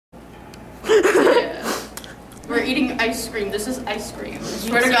eating ice cream. This is ice cream. I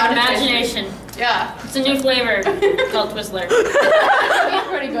swear to God, imagination. Yeah. It's a new flavor called Twizzler. It's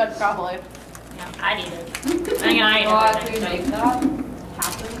pretty good, probably. Yeah, I'd eat it. I'm gonna eat it.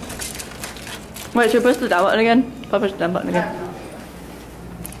 Wait, should we push the down button again? I'll push the down button again.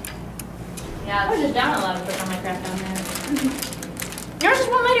 Yeah, I was just down a lot of put on my crap down there. There's this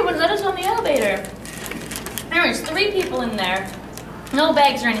one lady wouldn't let us on the elevator. There was 3 people in there. No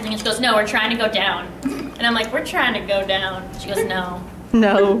bags or anything. And she goes, no, we're trying to go down. And I'm like, we're trying to go down. She goes, no.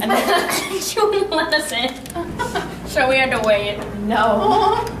 No. And then she wouldn't let us in. So we had to wait.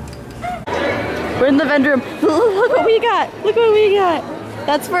 No. We're in the vendor room. Look what we got. Look what we got.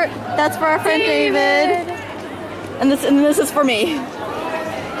 That's for our friend David. And this is for me.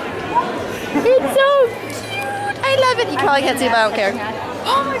 It's so cute. I love it. You probably can't see it, but I don't care.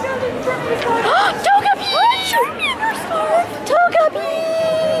 Oh my God, it's Togepi!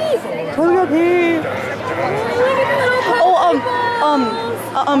 Togepi! Oh,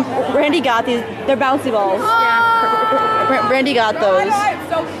 Randy got these. They're bouncy balls. Yeah. Randy got those.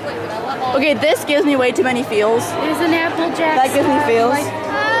 Okay, this gives me way too many feels. There's an Applejack. That gives me feels.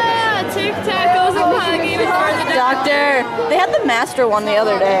 Tic-tac goes and hugging before the Doctor, they had the master one the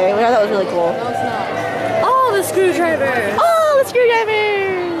other day. I thought that was really cool. Oh, the screwdrivers. Oh, the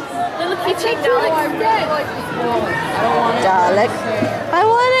screwdrivers. They look like Dalek. I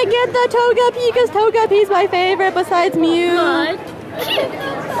want to get the Togepi because Togepi's my favorite besides Mew. Mud.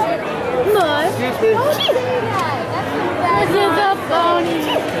 Mud. Look at the pony.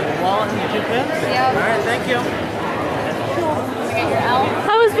 Alright, thank you.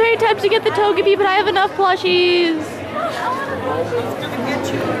 I was very tempted to get the Togepi, but I have enough plushies.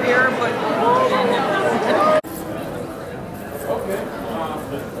 Get you here, but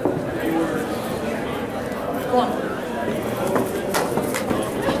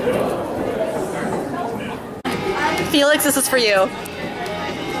Felix, this is for you.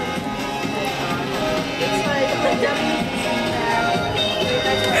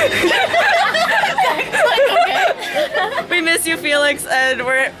 We miss you, Felix, and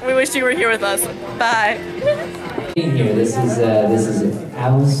we wish you were here with us. Bye. Here, this is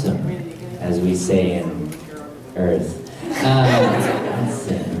awesome, as we say in Earth.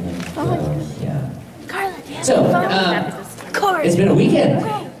 So, it's been a weekend.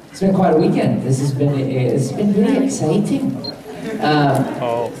 It's been quite a weekend. It's been really exciting.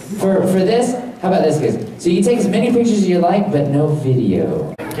 For this, how about this, guys? So you take as many pictures as you like, but no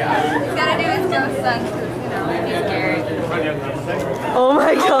video. Gotta do his ghost son. He's scary. Oh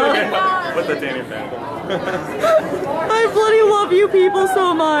my God. With the Danny fan. I bloody love you people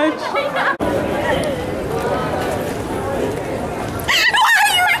so much.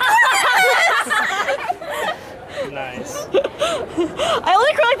 Nice. I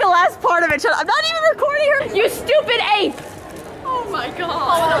only recorded like the last part of it. I'm not even recording her. You stupid ape! Oh my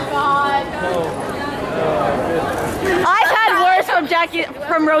God. Oh God. I've had worse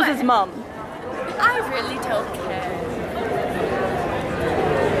from Rose's mom. I really don't care.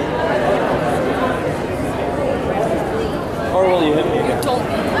 Or will you hit me again? Don't.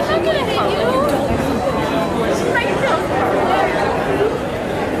 I'm not gonna hit you.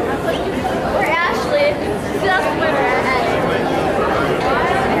 We're Ashley. That's where we're at.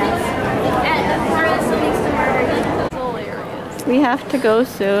 And Marissa needs to murder him. That's hilarious. We have to go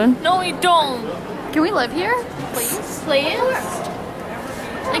soon. No, we don't. Can we live here? Please? Please?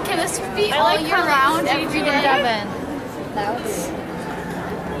 Like, can this be all year round every day? Devin. That's...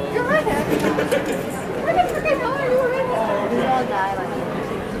 You're right.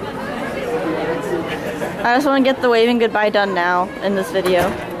 I just want to get the waving goodbye done now in this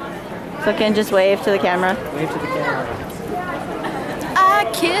video. So I can just wave to the camera. wave to the camera. I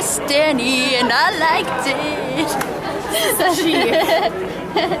kissed Danny and I liked it.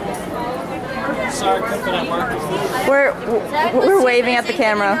 Sorry, coconut Marcus. We're waving at the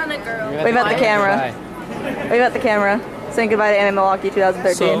camera. Wave at the camera. Wave at the camera. Saying goodbye to AMKE Milwaukee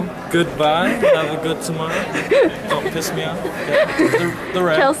 2013. So, goodbye. Have a good tomorrow. Don't piss me off. Okay. The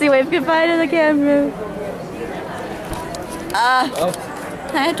red. Chelsea, wave goodbye to the camera.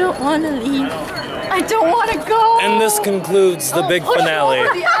 I don't want to leave. I don't want to go. And this concludes the big finale.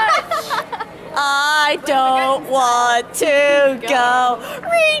 I don't want to go.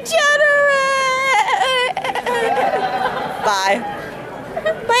 Regenerate. Bye.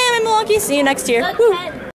 Bye, AMKE Milwaukee. See you next year. Woo.